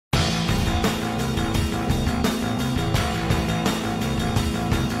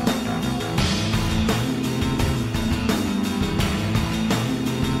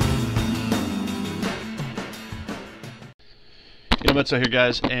Eno Metzo here,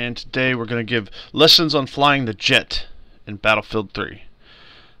 guys, and today we're going to give lessons on flying the jet in Battlefield 3. I'm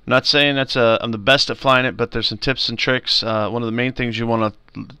not saying I'm the best at flying it, but there's some tips and tricks. One of the main things you want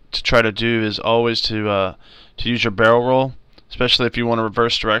to try to do is always to use your barrel roll, especially if you want to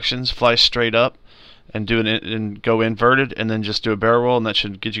reverse directions. Fly straight up and go inverted, and then just do a barrel roll, and that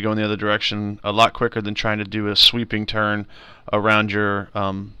should get you going the other direction a lot quicker than trying to do a sweeping turn around your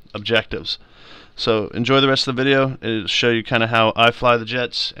objectives. So enjoy the rest of the video. It'll show you kind of how I fly the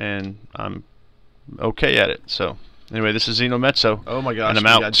jets, and I'm okay at it. So anyway, this is Eno Metzo. Oh my gosh, and I'm we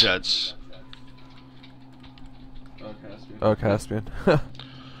out. got jets. Oh, Caspian.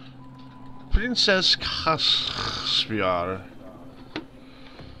 Princess Caspian.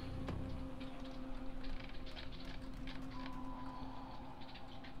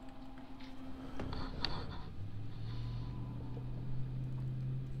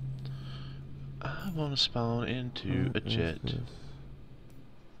 I want to spawn into a jet.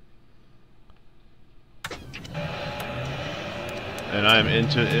 And I'm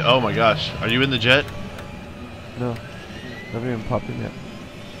into it. Oh my gosh. Are you in the jet? No. Haven't even popped in yet.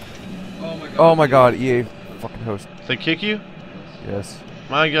 Oh my god. Oh my god, EA fucking host. They kick you? Yes.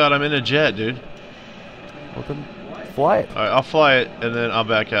 My god, I'm in a jet, dude. Well then, fly it. Alright, I'll fly it and then I'll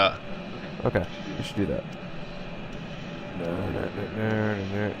back out. Okay, you should do that.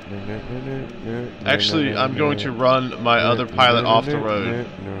 Actually, I'm going to run my other pilot off the road.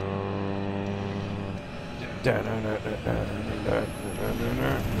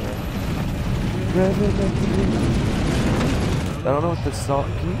 I don't know what this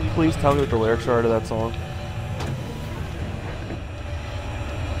song. Can you please tell me what the lyrics are to that song?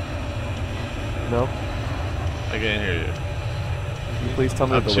 No? I can't hear you. Can you please tell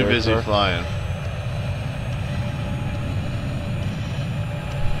me I'm what the too lyrics busy are? flying.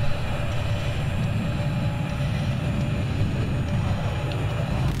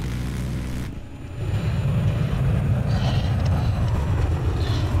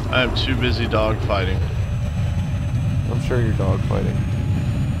 I am too busy dogfighting. I'm sure you're dogfighting.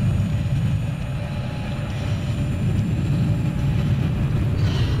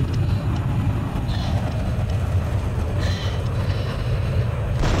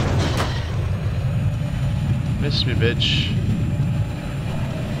 Miss me, bitch.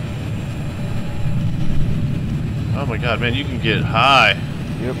 Oh my god, man, you can get high.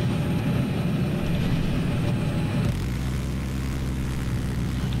 Yep.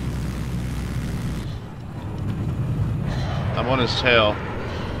 I'm on his tail.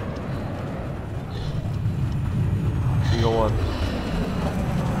 Eagle 1.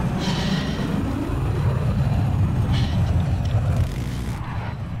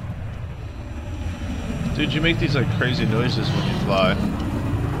 Dude, you make these like crazy noises when you fly.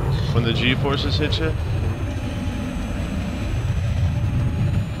 When the G-forces hit you.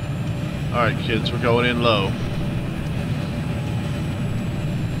 Alright kids, we're going in low.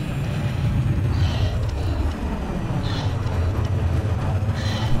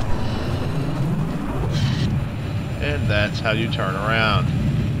 And that's how you turn around.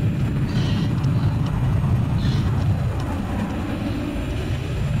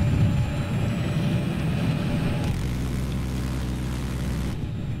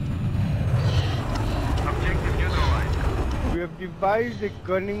 We have devised a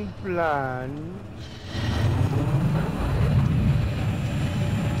cunning plan.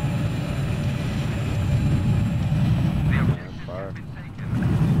 Fire.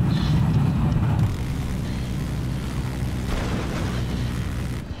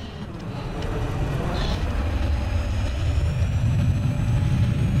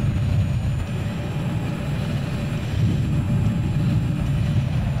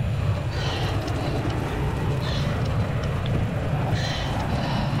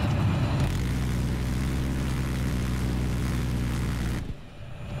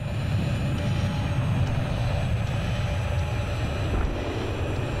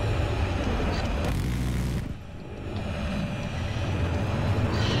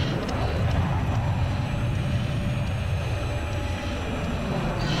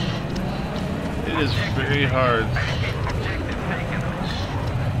 It is very hard.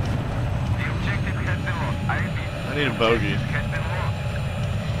 I need a bogey.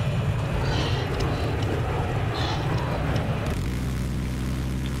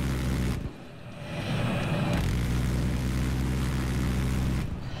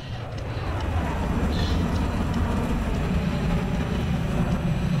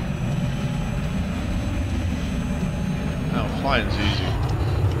 No, flying's easy.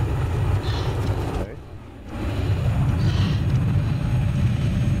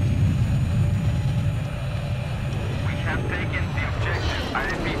 Okay. taken the objective. I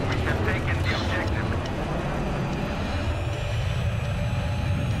repeat, we have